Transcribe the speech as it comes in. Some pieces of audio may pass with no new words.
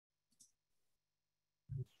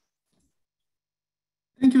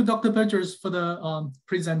Thank you, Dr. Burgess, for the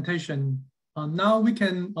presentation. Now we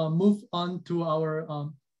can move on to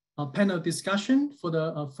our panel discussion for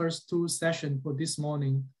the first two sessions for this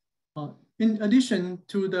morning. In addition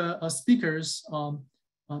to the speakers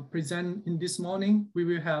present in this morning, we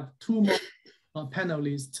will have two more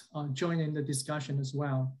panelists joining the discussion as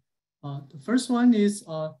well. The first one is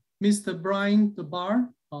Mr. Brian DeBar.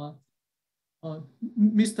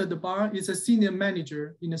 Mr. DeBar is a senior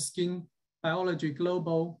manager in the Skin Biology,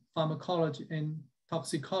 Global Pharmacology and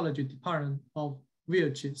Toxicology Department of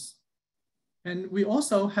IVRT. And we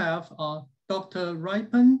also have Dr.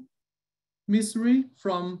 Ripan Misri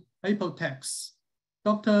from Apotex.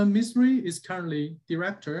 Dr. Misri is currently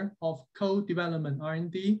Director of Co-Development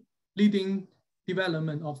R&D, leading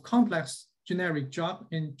development of complex generic drug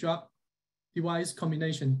and drug device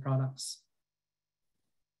combination products.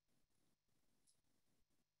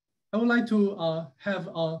 I would like to have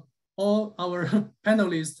all our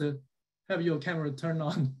panelists have your camera turned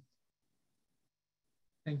on.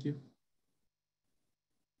 Thank you.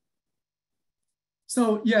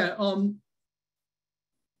 So yeah,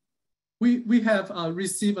 we have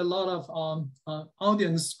received a lot of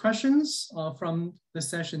audience questions from the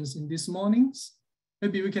sessions in this mornings.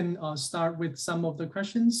 Maybe we can start with some of the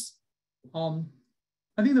questions. I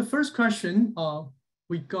think the first question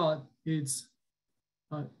we got is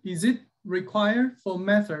it required for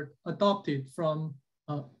method adopted from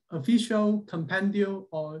official compendium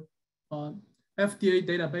or FDA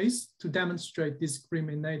database to demonstrate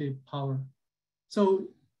discriminative power? So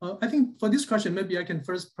I think for this question, maybe I can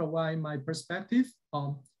first provide my perspective.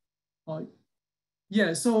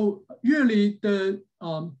 Yeah, so usually the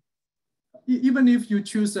even if you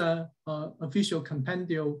choose a official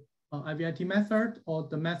compendium IVRT method or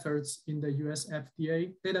the methods in the US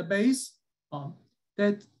FDA database,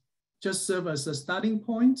 that just serve as a starting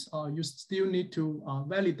point. You still need to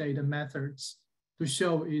validate the methods to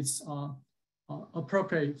show it's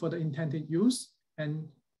appropriate for the intended use. And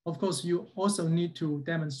of course, you also need to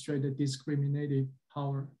demonstrate the discriminative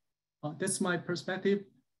power. That's my perspective.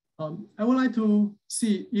 I would like to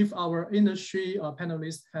see if our industry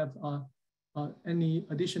panelists have any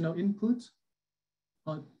additional input.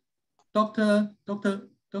 Dr.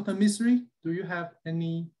 Misri, do you have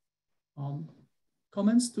any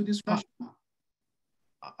comments to this question?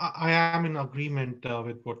 I am in agreement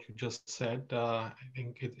with what you just said. I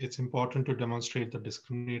think it's important to demonstrate the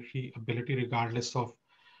discriminatory ability regardless of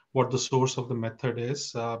what the source of the method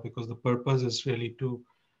is, because the purpose is really to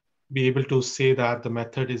be able to say that the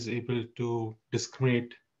method is able to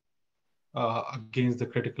discriminate against the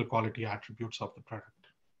critical quality attributes of the product.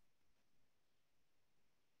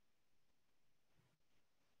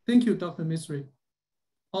 Thank you, Dr. Misri.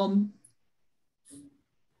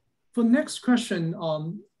 For next question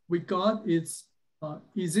we got is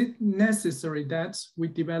it necessary that we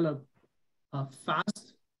develop a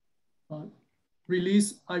fast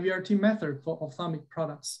release IVRT method for ophthalmic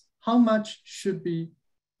products? How much should be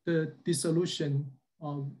the dissolution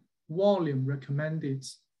volume recommended?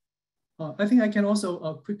 I think I can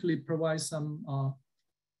also quickly provide some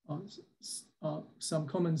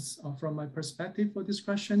comments from my perspective for this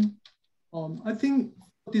question. I think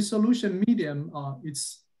dissolution medium,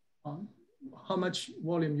 it's how much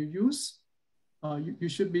volume you use. You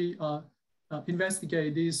should be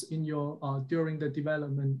investigate this in your during the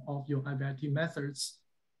development of your IVRT methods.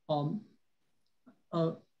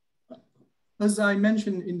 As I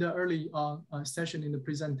mentioned in the early session in the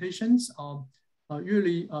presentations,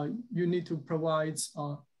 usually you need to provide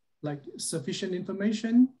like sufficient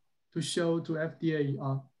information to show to FDA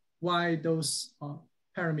why those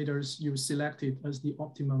parameters you selected as the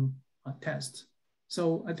optimum test.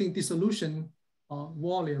 So I think dissolution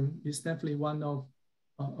volume is definitely one of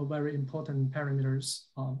a very important parameters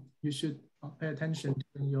you should pay attention to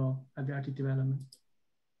in your IVRT development.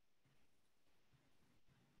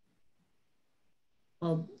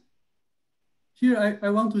 Here I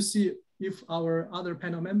want to see if our other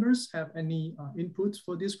panel members have any input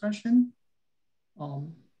for this question.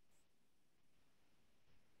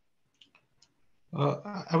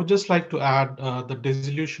 I would just like to add the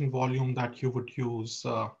dissolution volume that you would use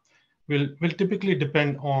will typically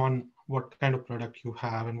depend on what kind of product you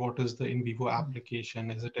have and what is the in vivo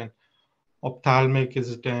application. Is it an ophthalmic?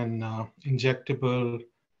 Is it an injectable,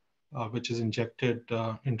 which is injected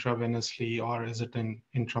intravenously, or is it an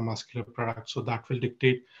intramuscular product? So that will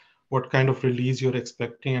dictate what kind of release you're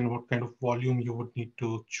expecting and what kind of volume you would need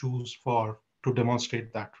to choose for to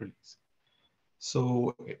demonstrate that release.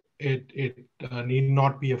 So it need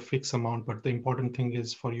not be a fixed amount, but the important thing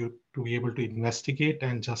is for you to be able to investigate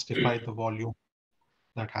and justify the volume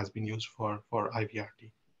that has been used for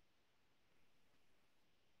IVRT.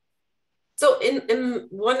 So in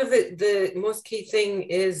one of the most key thing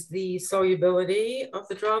is the solubility of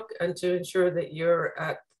the drug and to ensure that you're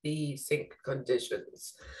at the sink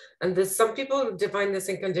conditions. And there's some people define the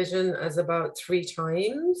sink condition as about 3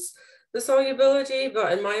 times the solubility,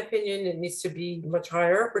 but in my opinion, it needs to be much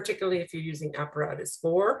higher, particularly if you're using apparatus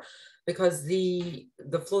 4, because the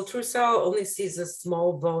flow-through cell only sees a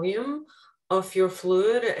small volume of your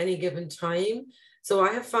fluid at any given time. So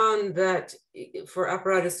I have found that for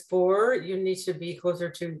apparatus 4, you need to be closer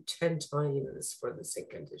to 10 times for the sink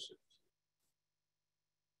condition.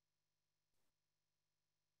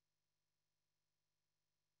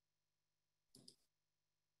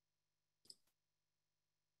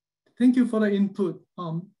 Thank you for the input.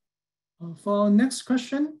 For our next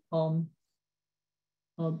question, I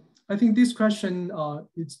think this question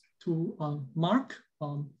is to Mark.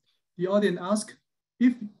 The audience asked,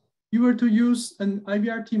 if you were to use an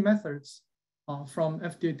IVRT methods from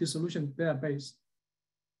FDA dissolution database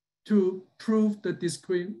to prove the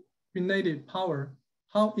discriminated power,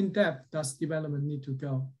 how in-depth does development need to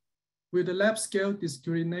go? Will the lab scale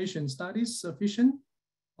discrimination studies sufficient?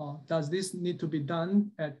 Does this need to be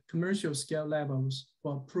done at commercial scale levels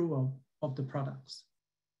for approval of the products?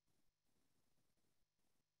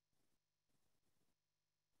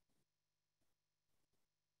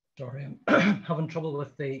 Sorry, I'm having trouble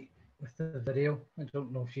with the video. I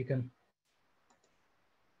don't know if you can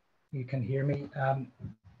hear me. I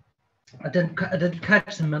didn't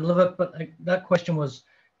catch the middle of it, but that question was,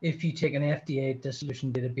 if you take an FDA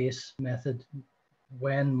dissolution database method,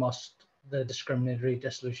 when must the discriminatory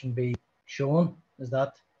dissolution be shown? Is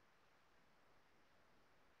that?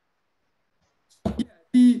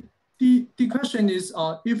 Yeah, the question is,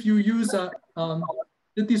 if you use the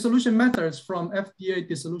dissolution methods from FDA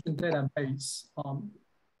dissolution database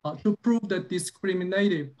to prove the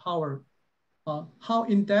discriminative power, how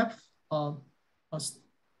in-depth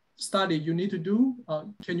study you need to do?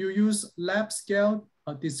 Can you use lab scale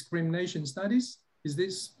discrimination studies? Is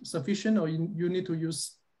this sufficient, or you need to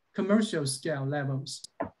use commercial scale levels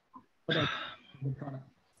for the product?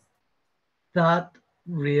 That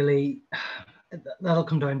really, that'll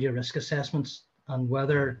come down to your risk assessments and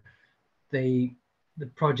whether the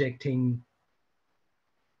project team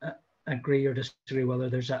agree or disagree whether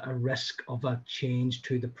there's a risk of a change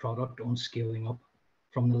to the product on scaling up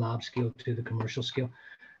from the lab scale to the commercial scale.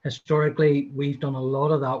 Historically, we've done a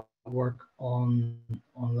lot of that work on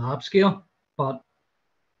lab scale, but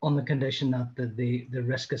on the condition that the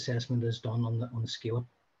risk assessment is done on the scale up,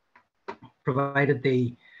 provided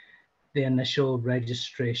the initial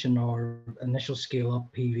registration or initial scale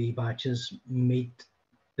up PV batches meet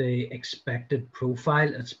the expected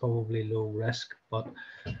profile, it's probably low risk, but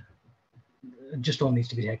it just all needs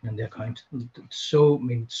to be taken into account. So, I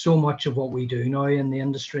mean, so much of what we do now in the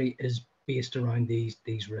industry is based around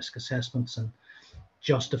these risk assessments and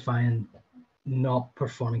justifying not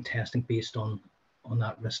performing testing based on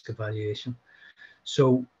that risk evaluation.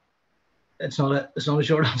 So it's not a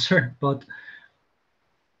short answer, but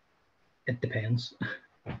it depends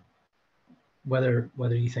whether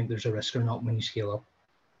you think there's a risk or not when you scale up.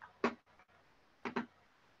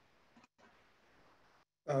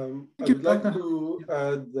 I would like to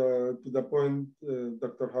add to the point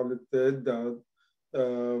Dr. Howlett said that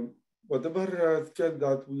whatever scale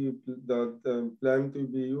that we plan to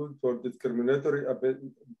be used for discriminatory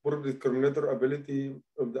ability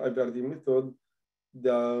of the IVRT method,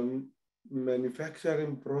 the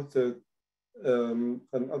manufacturing process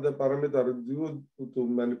and other parameters used to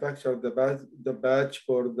manufacture the batch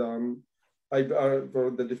for the IVR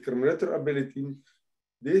for the discriminatory ability.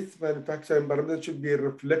 This manufacturing parameter should be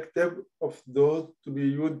reflective of those to be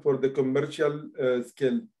used for the commercial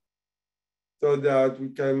scale, so that we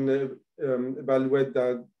can evaluate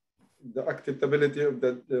the acceptability of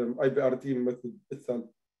the IVRT method itself.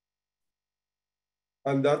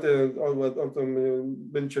 And that is was also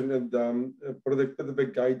mentioned in the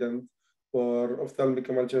product-specific guidance for ophthalmic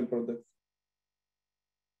emulsion products.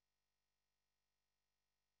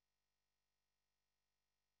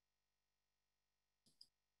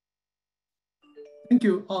 Thank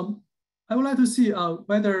you. I would like to see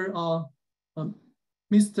whether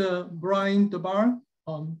Mr. Brian DeBar,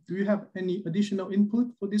 do you have any additional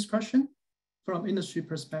input for this question from industry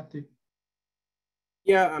perspective?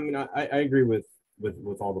 Yeah, I mean, I agree with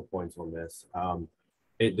all the points on this.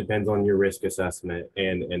 It depends on your risk assessment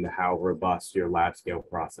and how robust your lab scale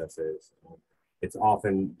process is. It's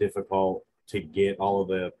often difficult to get all of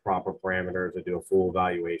the proper parameters to do a full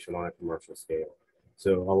evaluation on a commercial scale.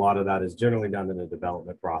 So a lot of that is generally done in the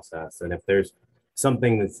development process. And if there's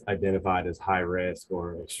something that's identified as high risk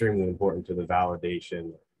or extremely important to the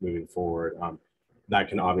validation moving forward, that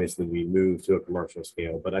can obviously be moved to a commercial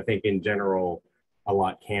scale. But I think in general, a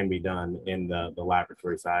lot can be done in the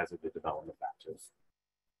laboratory size of the development batches.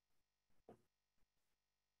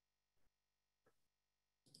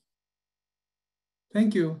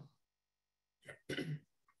 Thank you.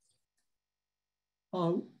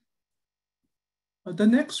 The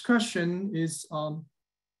next question is,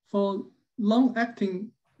 for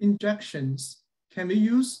long-acting injections, can we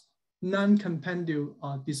use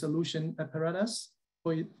non-compendial dissolution apparatus?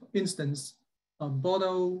 For instance, a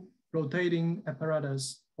bottle rotating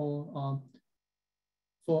apparatus or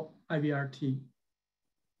for IVRT?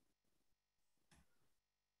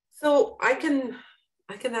 So I can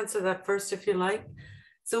answer that first if you like.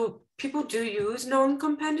 So people do use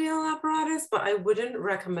non-compendial apparatus, but I wouldn't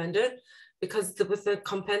recommend it because with the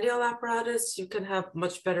compendial apparatus, you can have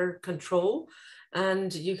much better control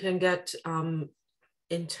and you can get you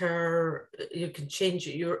can change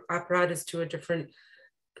your apparatus to a different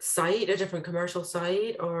site, a different commercial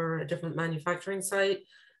site or a different manufacturing site.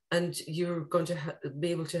 And you're going to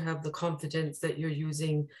be able to have the confidence that you're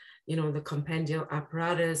using, you know, the compendial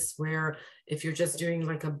apparatus, where if you're just doing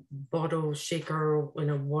like a bottle shaker in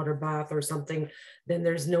a water bath or something, then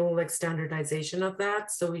there's no like standardization of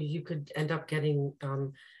that. So you could end up getting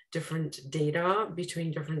different data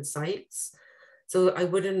between different sites. So I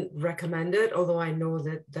wouldn't recommend it, although I know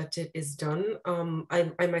that it is done.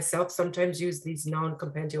 I myself sometimes use these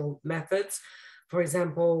non-compendial methods. For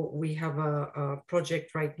example, we have a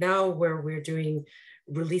project right now where we're doing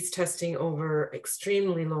release testing over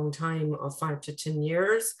extremely long time of 5 to 10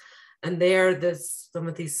 years. And there, some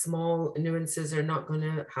of these small nuances are not going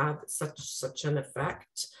to have such an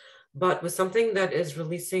effect. But with something that is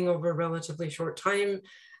releasing over a relatively short time,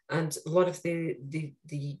 and a lot of the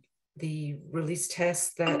release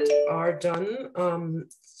tests that are done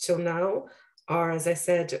till now are, as I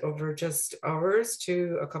said, over just hours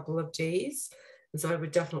to a couple of days. And so I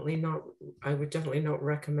would definitely not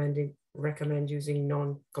recommend using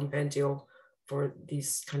non-compendial for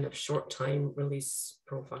these kind of short time release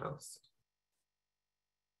profiles.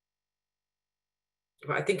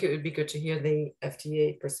 But I think it would be good to hear the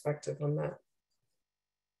FDA perspective on that.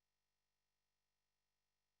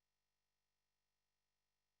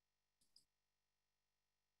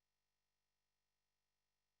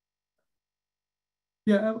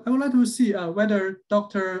 Yeah, I would like to see whether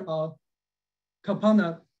Dr.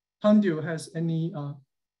 Kalpana Pandyu has any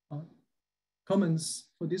comments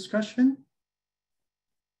for this question.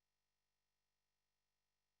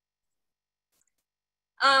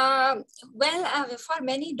 For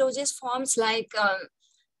many dosage forms like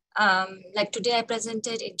today I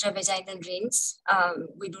presented intravaginal rings,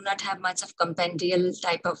 we do not have much of compendial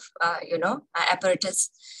type of apparatus.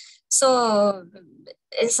 So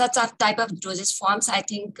in such a type of dosage forms, I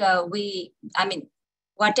think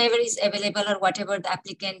whatever is available or whatever the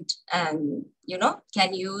applicant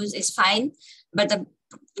can use is fine. But the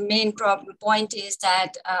main point is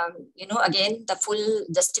that again, the full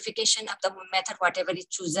justification of the method, whatever is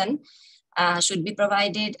chosen, should be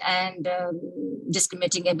provided, and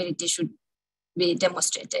discriminating ability should be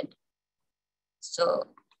demonstrated. So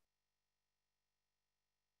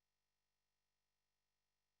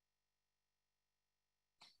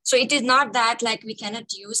it is not that like we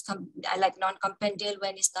cannot use like non-compendial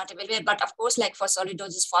when it's not available, but of course, like for solid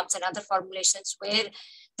dosage forms and other formulations where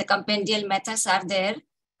the compendial methods are there,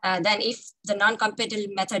 then if the non-compendial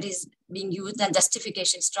method is being used, then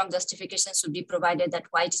strong justification should be provided that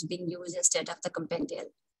why it is being used instead of the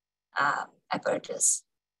compendial apparatus.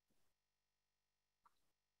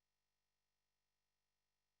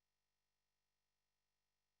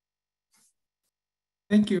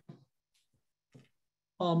 Thank you.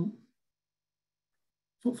 For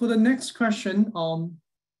the next question,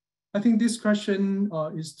 I think this question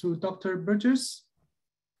is to Dr. Burgess.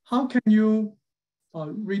 How can you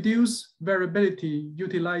reduce variability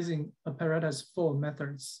utilizing apparatus 4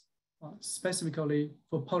 methods, specifically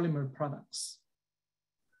for polymer products?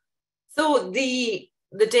 So the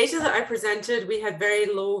data that I presented, we had very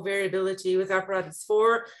low variability with apparatus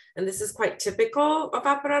 4, and this is quite typical of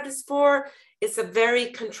apparatus 4. It's a very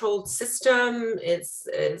controlled system. It's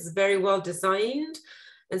very well designed,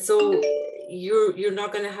 and so you're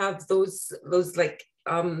not going to have those like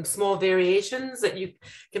small variations that you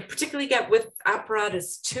can particularly get with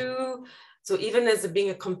apparatus 2. So even as it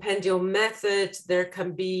being a compendial method, there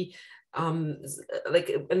can be and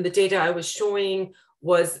the data I was showing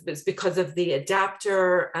was because of the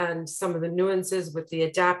adapter and some of the nuances with the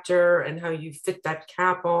adapter and how you fit that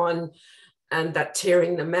cap on. and that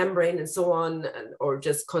tearing the membrane and so on, or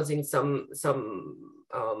just causing some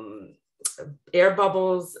air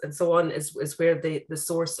bubbles and so on is where the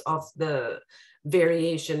source of the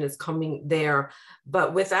variation is coming there.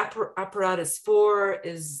 But with apparatus 4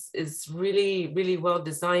 is really well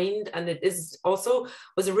designed, and it is also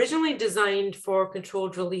was originally designed for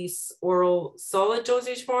controlled release oral solid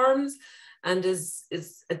dosage forms, and it's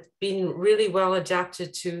been really well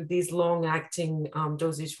adapted to these long-acting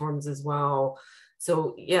dosage forms as well.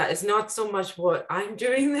 So yeah, it's not so much what I'm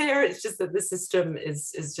doing there, it's just that the system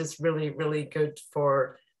is just really good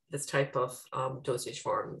for this type of dosage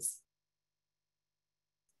forms.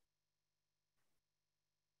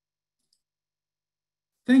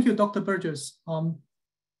 Thank you, Dr. Burgess.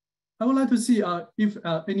 I would like to see if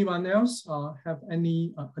anyone else have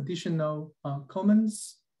any additional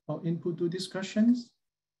comments or input to discussions.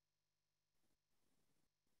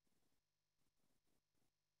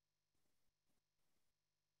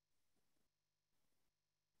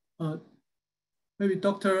 Maybe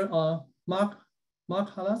Dr. Mark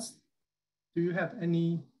Hallas, do you have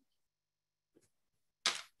any?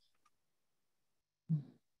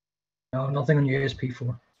 No, nothing on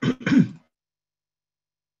USP4.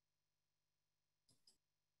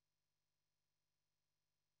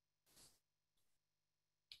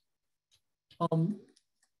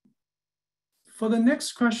 For the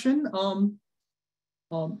next question,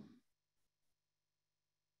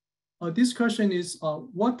 this question is,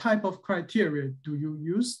 what type of criteria do you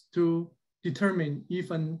use to determine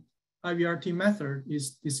if an IVRT method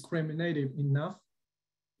is discriminative enough?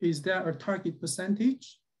 Is there a target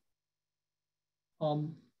percentage?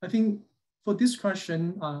 I think for this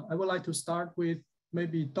question, I would like to start with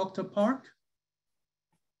maybe Dr. Park.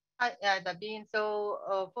 Hi, Dabin.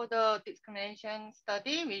 So for the discrimination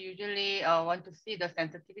study, we usually want to see the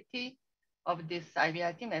sensitivity of this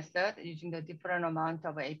IVRT method using the different amount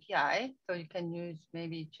of API. So you can use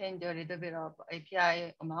maybe change a little bit of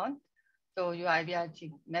API amount. So your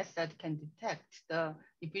IVRT method can detect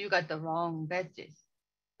if you got the wrong batches.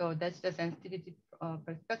 So that's the sensitivity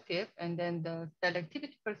perspective. And then the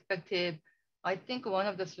selectivity perspective, I think one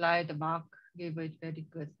of the slides Mark gave a very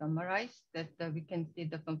good summarize that we can see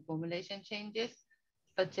the formulation changes,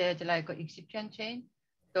 such as like an excipient change.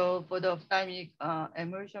 So for the ophthalmic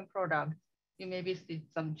emulsion product, you maybe see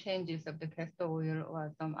some changes of the castor oil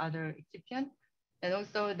or some other excipient. And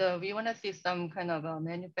also we want to see some kind of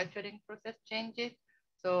manufacturing process changes.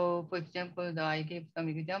 So for example, I gave some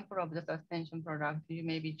example of the suspension product. You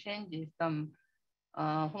maybe changes some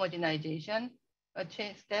homogenization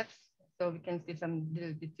steps. So we can see some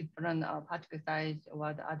little bit different particle size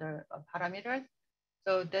or the other parameters.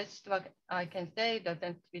 So that's what I can say. The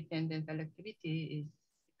sensitivity and then selectivity is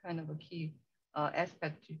kind of a key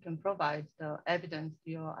aspect you can provide the evidence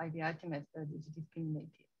your IVRT method is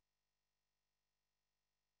discriminated.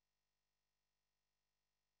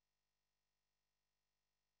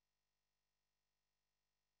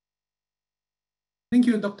 Thank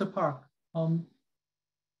you, Dr. Park.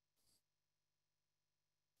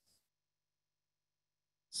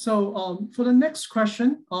 So for the next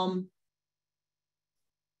question,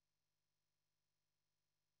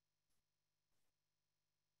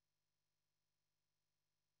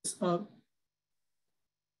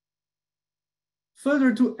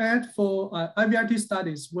 further to add for IVRT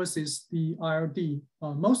studies versus the IRD,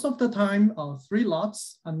 most of the time, 3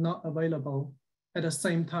 lots are not available at the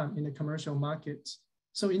same time in the commercial market.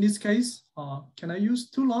 So in this case, can I use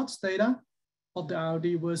 2 lots data of the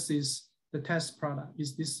IRD versus the test product?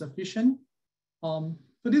 Is this sufficient? For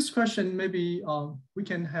this question, maybe we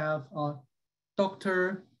can have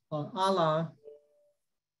Dr. Ala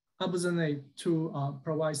Abuzane to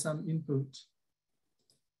provide some input.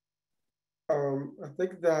 I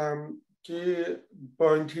think the key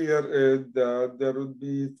point here is that there would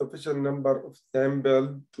be sufficient number of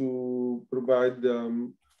samples to provide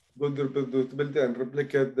good reproducibility and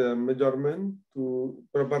replicate the measurement to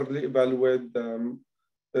properly evaluate the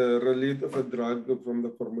release of a drug from the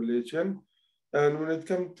formulation. And when it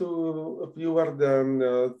comes to fewer than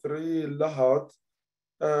 3 lots,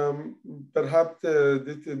 perhaps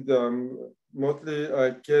this is mostly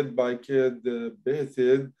a case-by-case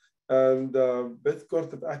basis. And the best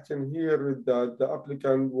course of action here is that the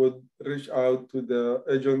applicant would reach out to the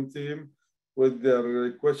agency with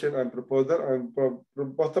their question and proposal and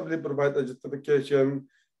possibly provide a justification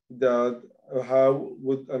that how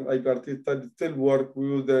would an IVRT study still work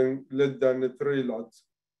using less than 3 lots.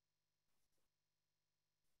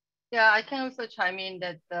 Yeah, I can also chime in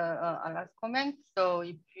that last comment. So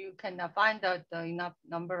if you can find out enough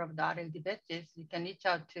number of the RLD batches, you can reach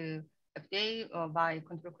out to FDA or by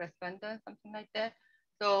control correspondence, something like that.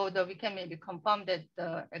 So that we can maybe confirm that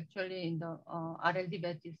actually in the RLD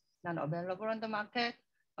batch is not available on the market,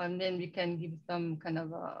 and then we can give some kind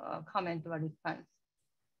of a comment or response.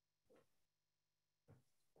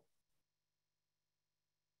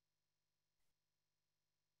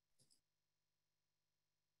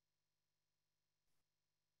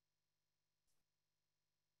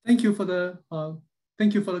 Thank you for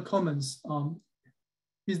the comments.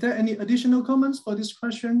 Is there any additional comments for this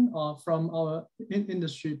question from our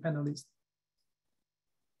industry panelists?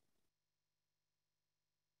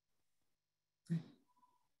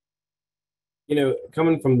 You know,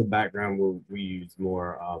 coming from the background where we use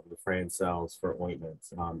more of the Fran cells for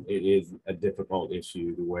ointments, it is a difficult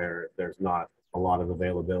issue to where there's not a lot of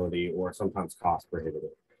availability or sometimes cost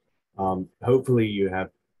prohibitive. Hopefully you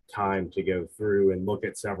have time to go through and look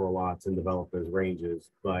at several lots and develop those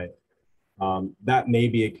ranges, but that may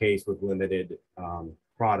be a case with limited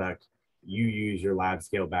product. You use your lab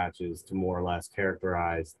scale batches to more or less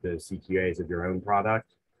characterize the CQAs of your own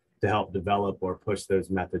product to help develop or push those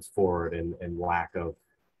methods forward in lack of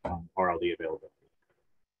RLD availability.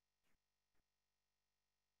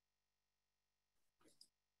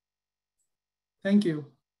 Thank you.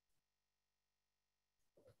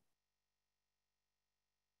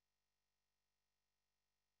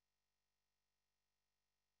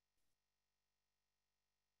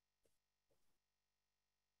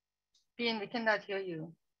 Dean, we cannot hear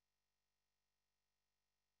you.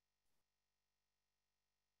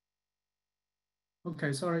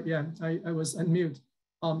 Okay, sorry. Yeah, I was unmute.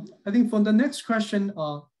 I think for the next question,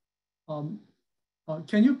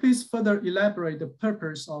 can you please further elaborate the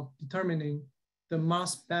purpose of determining the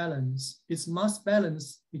mass balance? Is mass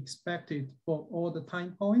balance expected for all the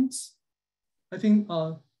time points? I think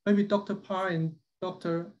maybe Dr. Parr and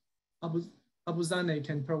Dr. Abuzane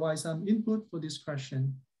can provide some input for this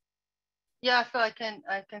question. Yeah, so I can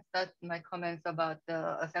start my comments about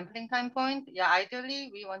the sampling time point. Yeah, ideally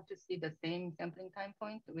we want to see the same sampling time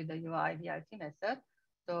point with the IVRT method.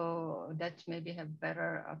 So that maybe have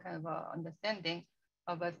better kind of understanding.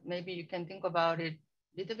 But maybe you can think about it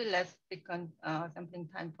a little bit less frequent sampling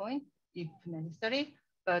time point if necessary.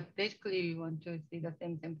 But basically we want to see the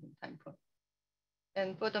same sampling time point.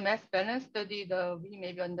 And for the mass balance study, we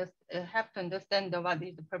maybe have to understand what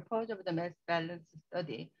is the purpose of the mass balance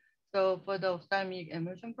study. So for the ophthalmic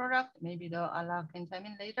emulsion product, maybe the Allah can chime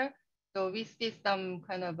in later. So we see some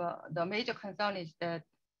kind of, the major concern is that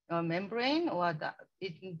membrane or the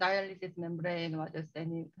dialysis membrane or just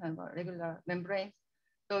any kind of regular membranes.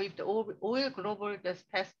 So if the oil globule just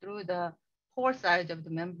pass through the pore side of the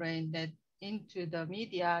membrane that into the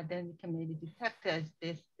media, then we can maybe detect as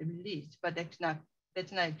this release, but that's not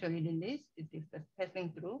actually released, it is just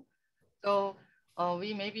passing through. So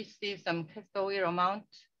we maybe see some castor oil amount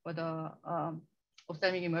for the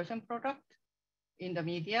ophthalmic emulsion product in the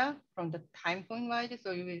media from the time point wise.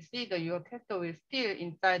 So you will see that your castor oil is still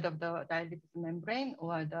inside of the dialysis membrane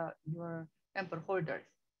or your sample holders.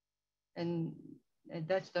 And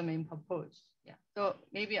that's the main purpose. Yeah. So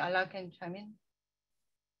maybe Allah can chime in.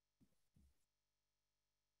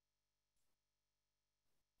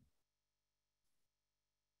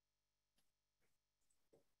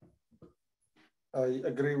 I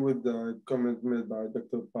agree with the comment made by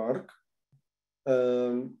Dr. Park.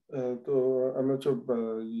 I'm not sure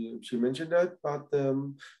if she mentioned that, but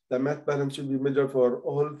the mass balance should be measured for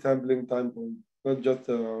all sampling time points, not just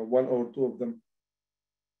one or two of them.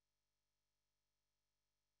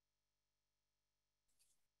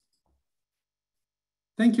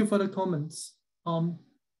 Thank you for the comments.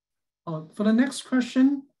 For the next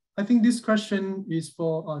question, I think this question is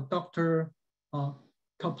for Dr.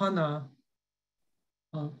 Kalpana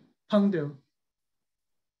Pangdeo.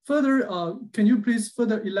 Further, can you please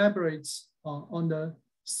further elaborate on the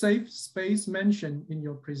safe space mentioned in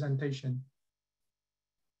your presentation?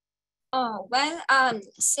 Oh, well,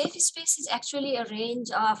 safe space is actually a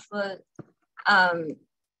range of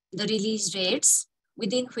the release rates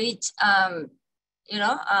within which,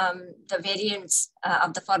 the variants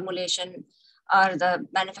of the formulation or the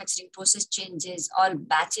manufacturing process changes, all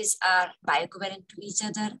batches are bioequivalent to each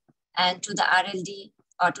other and to the RLD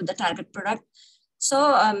or to the target product.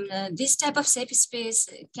 So this type of safe space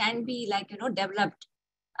can be developed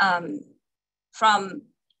from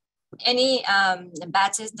any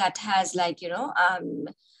batches that has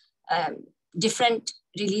different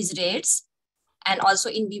release rates and also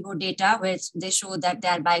in vivo data where they show that they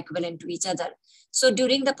are bioequivalent to each other. So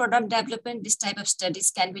during the product development, this type of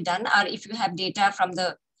studies can be done, or if you have data from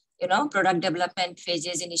the product development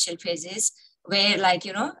phases, initial phases, where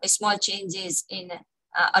small changes in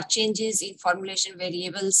or changes in formulation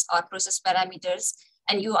variables or process parameters.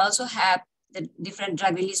 And you also have the different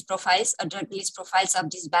drug release profiles or drug release profiles of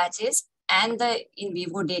these batches and the in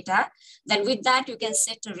vivo data. Then with that, you can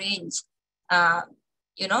set a range, of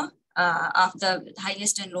the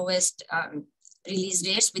highest and lowest release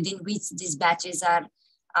rates within which these batches are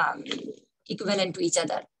equivalent to each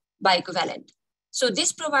other, bioequivalent. So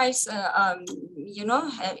this provides,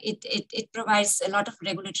 it provides a lot of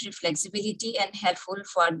regulatory flexibility and helpful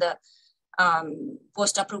for the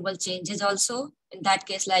post-approval changes also. In that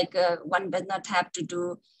case, like one does not have to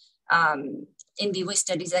do in vivo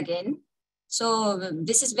studies again. So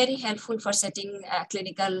this is very helpful for setting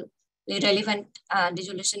clinical relevant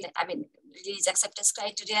release acceptance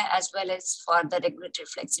criteria, as well as for the regulatory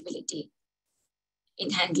flexibility in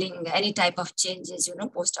handling any type of changes,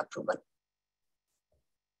 post-approval.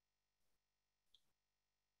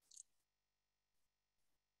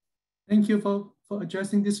 Thank you for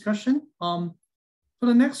addressing this question. For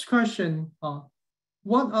the next question,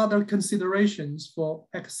 what are the considerations for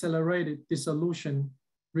accelerated dissolution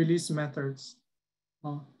release methods?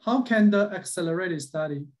 How can the accelerated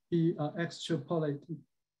study be extrapolated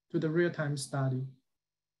to the real-time study?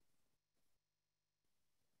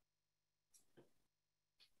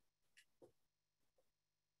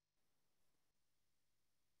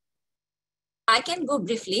 I can go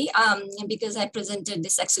briefly because I presented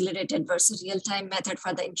this accelerated versus real-time method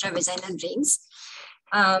for the intravaginal rings.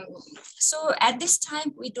 So at this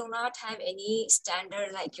time, we do not have any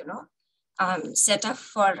standard setup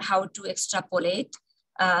for how to extrapolate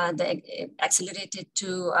the accelerated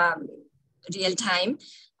to real time.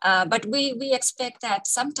 But we expect that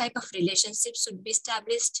some type of relationship should be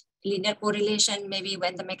established, linear correlation, maybe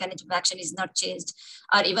when the mechanism of action is not changed,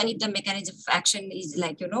 or even if the mechanism of action is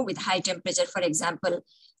with high temperature, for example,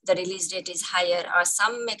 the release rate is higher, or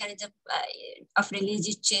some mechanism of release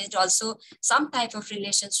is changed also, some type of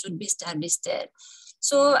relation should be established there.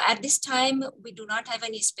 So at this time, we do not have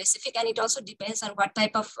any specific, and it also depends on what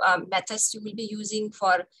type of methods you will be using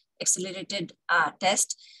for accelerated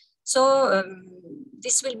test. So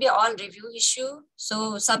this will be all review issue.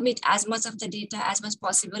 So submit as much of the data as much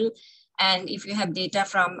possible. And if you have data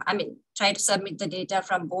from, try to submit the data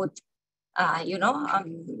from both,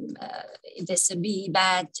 this BE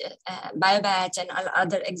batch, bio batch, and all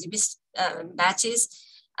other exhibit batches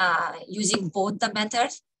using both the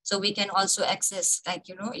methods. So we can also access,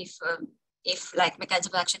 if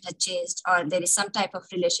mechanism of action has changed or there is some type of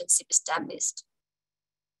relationship established.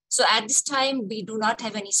 So at this time, we do not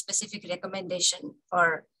have any specific recommendation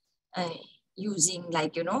for using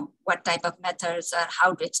what type of methods or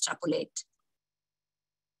how to extrapolate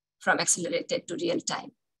from accelerated to real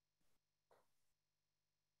time.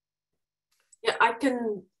 Yeah, I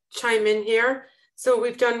can chime in here. So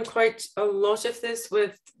we've done quite a lot of this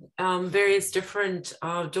with various different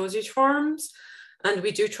dosage forms. And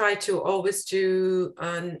we do try to always do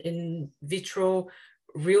an in vitro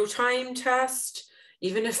real-time test,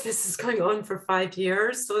 even if this is going on for 5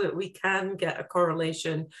 years, so that we can get a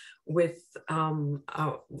correlation with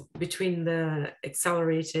between the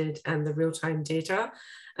accelerated and the real-time data.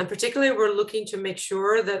 And particularly, we're looking to make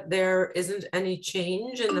sure that there isn't any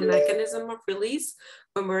change in the mechanism of release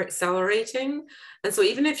when we're accelerating. And so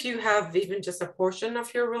even if you have even just a portion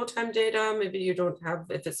of your real-time data, maybe you don't have,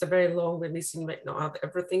 if it's a very long release, you might not have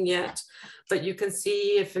everything yet, but you can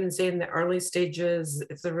see if in, say, in the early stages,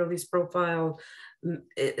 if the release profile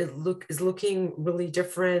is looking really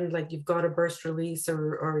different, like you've got a burst release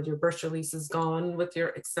or your burst release is gone with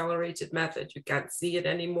your accelerated method, you can't see it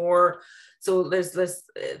anymore. So there's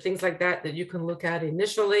things like that that you can look at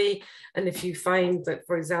initially. And if you find that,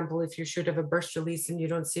 for example, if you should have a burst release and you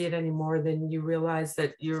don't see it anymore, then you realize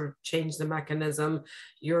that you've changed the mechanism,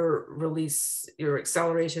 your release, your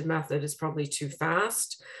accelerated method is probably too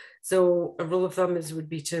fast. So a rule of thumb would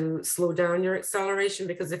be to slow down your acceleration,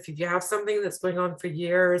 because if you have something that's going on for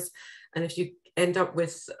years, and if you end up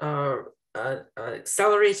with an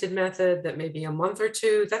accelerated method that may be a month or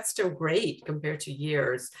two, that's still great compared to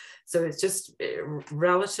years. So it's just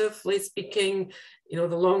relatively speaking, the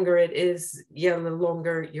longer it is, the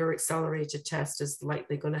longer your accelerated test is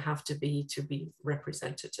likely going to have to be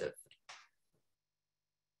representative.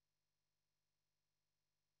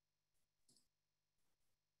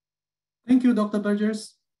 Thank you, Dr.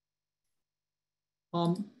 Burgess.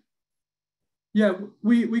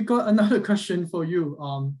 We got another question for you.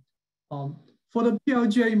 For the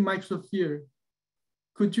PLGA microsphere,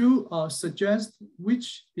 could you suggest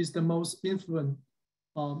which is the most influent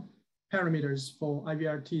parameters for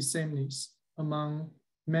IVRT sameness among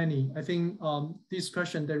many? I think this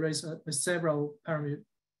question, they raise several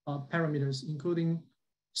parameters, including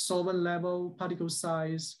solvent level, particle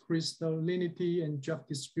size, crystallinity, and drug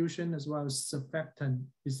distribution, as well as surfactant,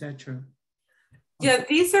 etc. Yeah,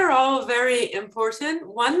 these are all very important.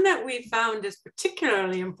 One that we found is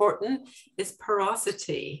particularly important is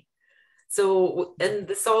porosity. So, and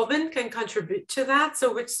the solvent can contribute to that.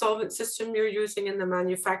 So which solvent system you're using in the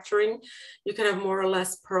manufacturing, you can have more or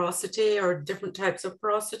less porosity or different types of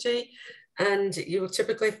porosity. And you'll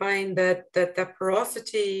typically find that that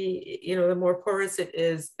porosity, you know, the more porous it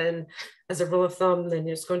is, then as a rule of thumb, then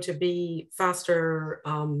it's going to be faster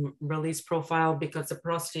release profile, because the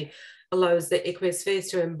porosity allows the aqueous phase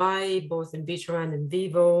to imbibe both in vitro and in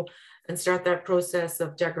vivo and start that process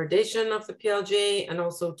of degradation of the PLJ, and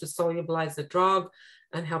also to solubilize the drug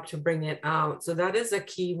and help to bring it out. So that is a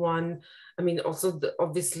key one. I mean, also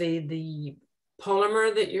obviously the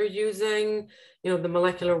polymer that you're using, you know, the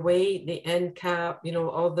molecular weight, the end cap, you know,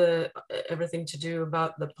 all the everything to do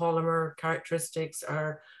about the polymer characteristics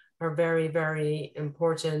are very, very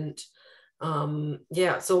important.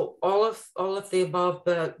 Yeah, so all of the above,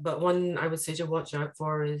 but one I would say to watch out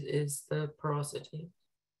for is the porosity.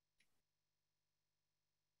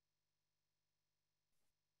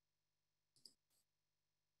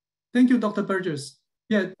 Thank you, Dr. Burgess.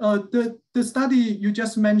 Yeah, the study you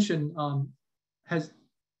just mentioned has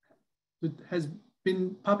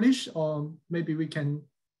been published, or maybe we can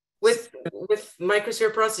with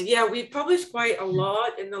microsphere porosity. Yeah, we published quite a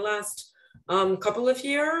lot in the last couple of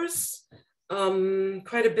years.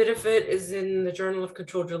 Quite a bit of it is in the Journal of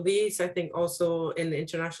Controlled Release, I think also in the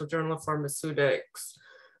International Journal of Pharmaceutics.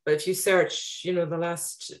 But if you search, you know, the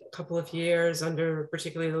last couple of years under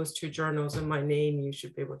particularly those two journals and my name, you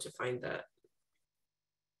should be able to find that.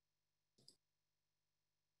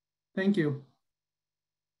 Thank you.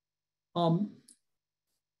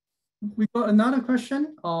 We got another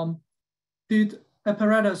question. Did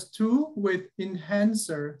apparatus 2 with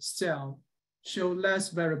enhancer cell show less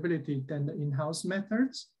variability than the in-house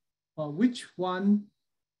methods? Which one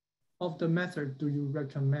of the method do you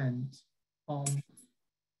recommend?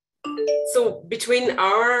 So between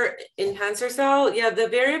our enhancer cell, yeah, the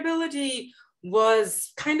variability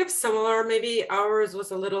was kind of similar. Maybe ours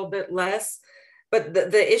was a little bit less, but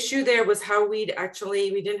the issue there was how we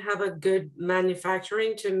didn't have a good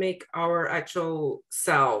manufacturing to make our actual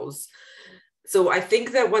cells. So I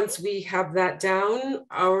think that once we have that down,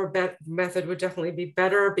 our method would definitely be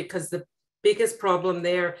better, because the biggest problem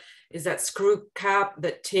there is that screw cap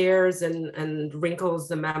that tears and wrinkles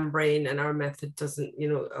the membrane, and our method doesn't,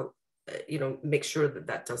 make sure that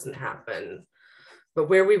that doesn't happen. But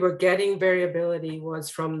where we were getting variability was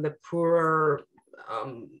from the poorer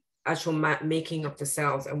actual making of the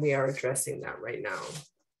cells, and we are addressing that right now.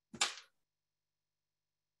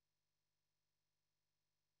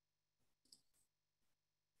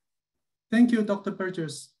 Thank you, Dr.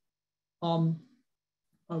 Burgess.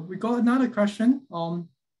 We got another question.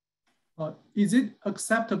 Is it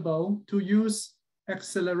acceptable to use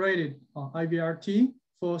accelerated IVRT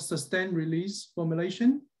for sustained release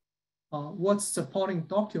formulation? What supporting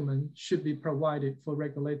document should be provided for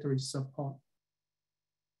regulatory support?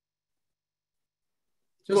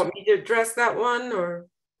 Do you want me to address that one, or?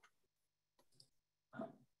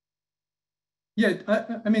 Yeah,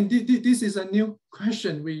 I mean, this is a new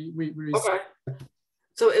question we received. Okay.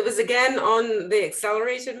 So it was again on the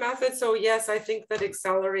accelerated method. So yes, I think that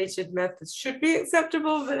accelerated methods should be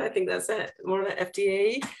acceptable, but I think that's more of an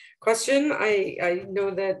FDA question. I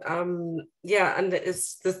know that, yeah, and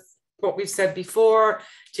it's what we've said before,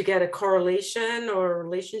 to get a correlation or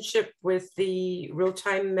relationship with the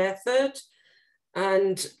real-time method.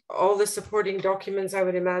 And all the supporting documents, I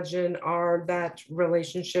would imagine, are that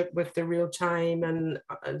relationship with the real time, and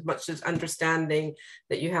as much as understanding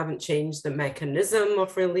that you haven't changed the mechanism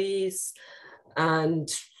of release, and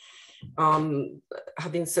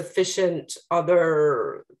having sufficient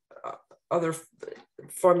other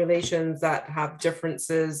formulations that have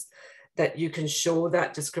differences, that you can show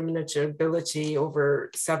that discriminability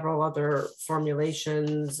over several other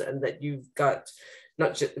formulations, and that you've got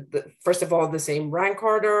not just first of all the same rank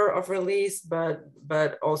order of release,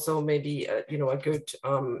 but also maybe a good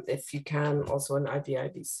if you can also an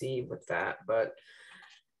IVIVC with that. But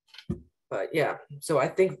yeah, so I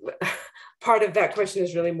think part of that question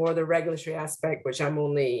is really more the regulatory aspect, which I'm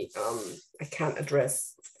only I can't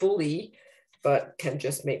address fully, but can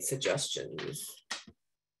just make suggestions.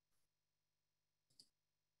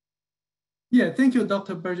 Yeah, thank you,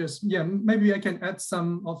 Dr. Burgess. Yeah, maybe I can add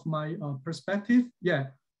some of my perspective. Yeah,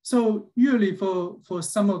 so usually for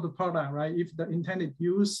some of the product, right, if the intended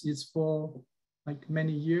use is for like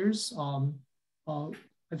many years,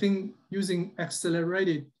 I think using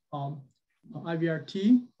accelerated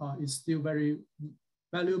IVRT is still very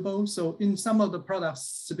valuable. So in some of the products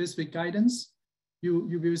specific guidance,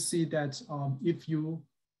 you will see that if you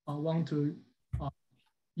want to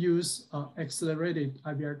use accelerated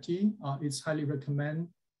IVRT, it's highly recommend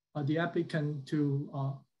the applicant to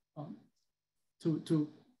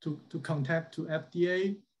contact to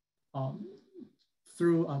FDA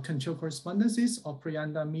through control correspondences or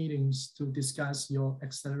pre-ANDA meetings to discuss your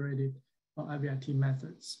accelerated IVRT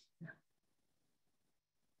methods. Yeah.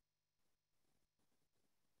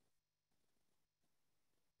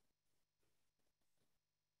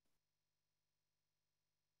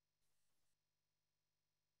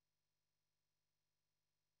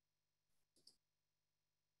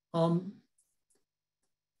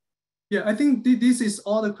 Yeah, I think this is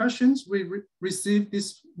all the questions we received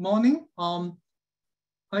this morning.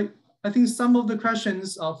 I think some of the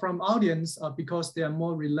questions are from audience because they are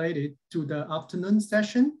more related to the afternoon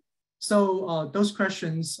session. So those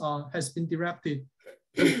questions has been directed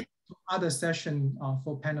to other session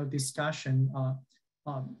for panel discussion.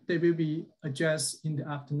 They will be addressed in the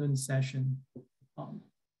afternoon session.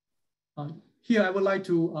 Here I would like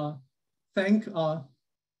to thank our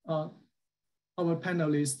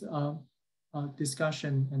panelists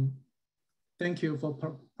discussion, and thank you for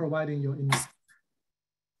providing your insight.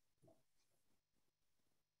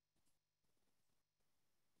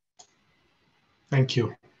 Thank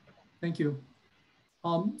you. Thank you.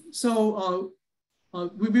 We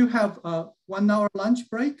will have a 1 hour lunch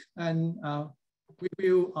break, and we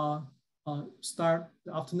will start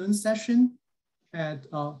the afternoon session at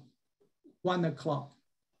 1 o'clock.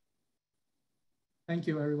 Thank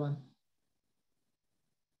you, everyone.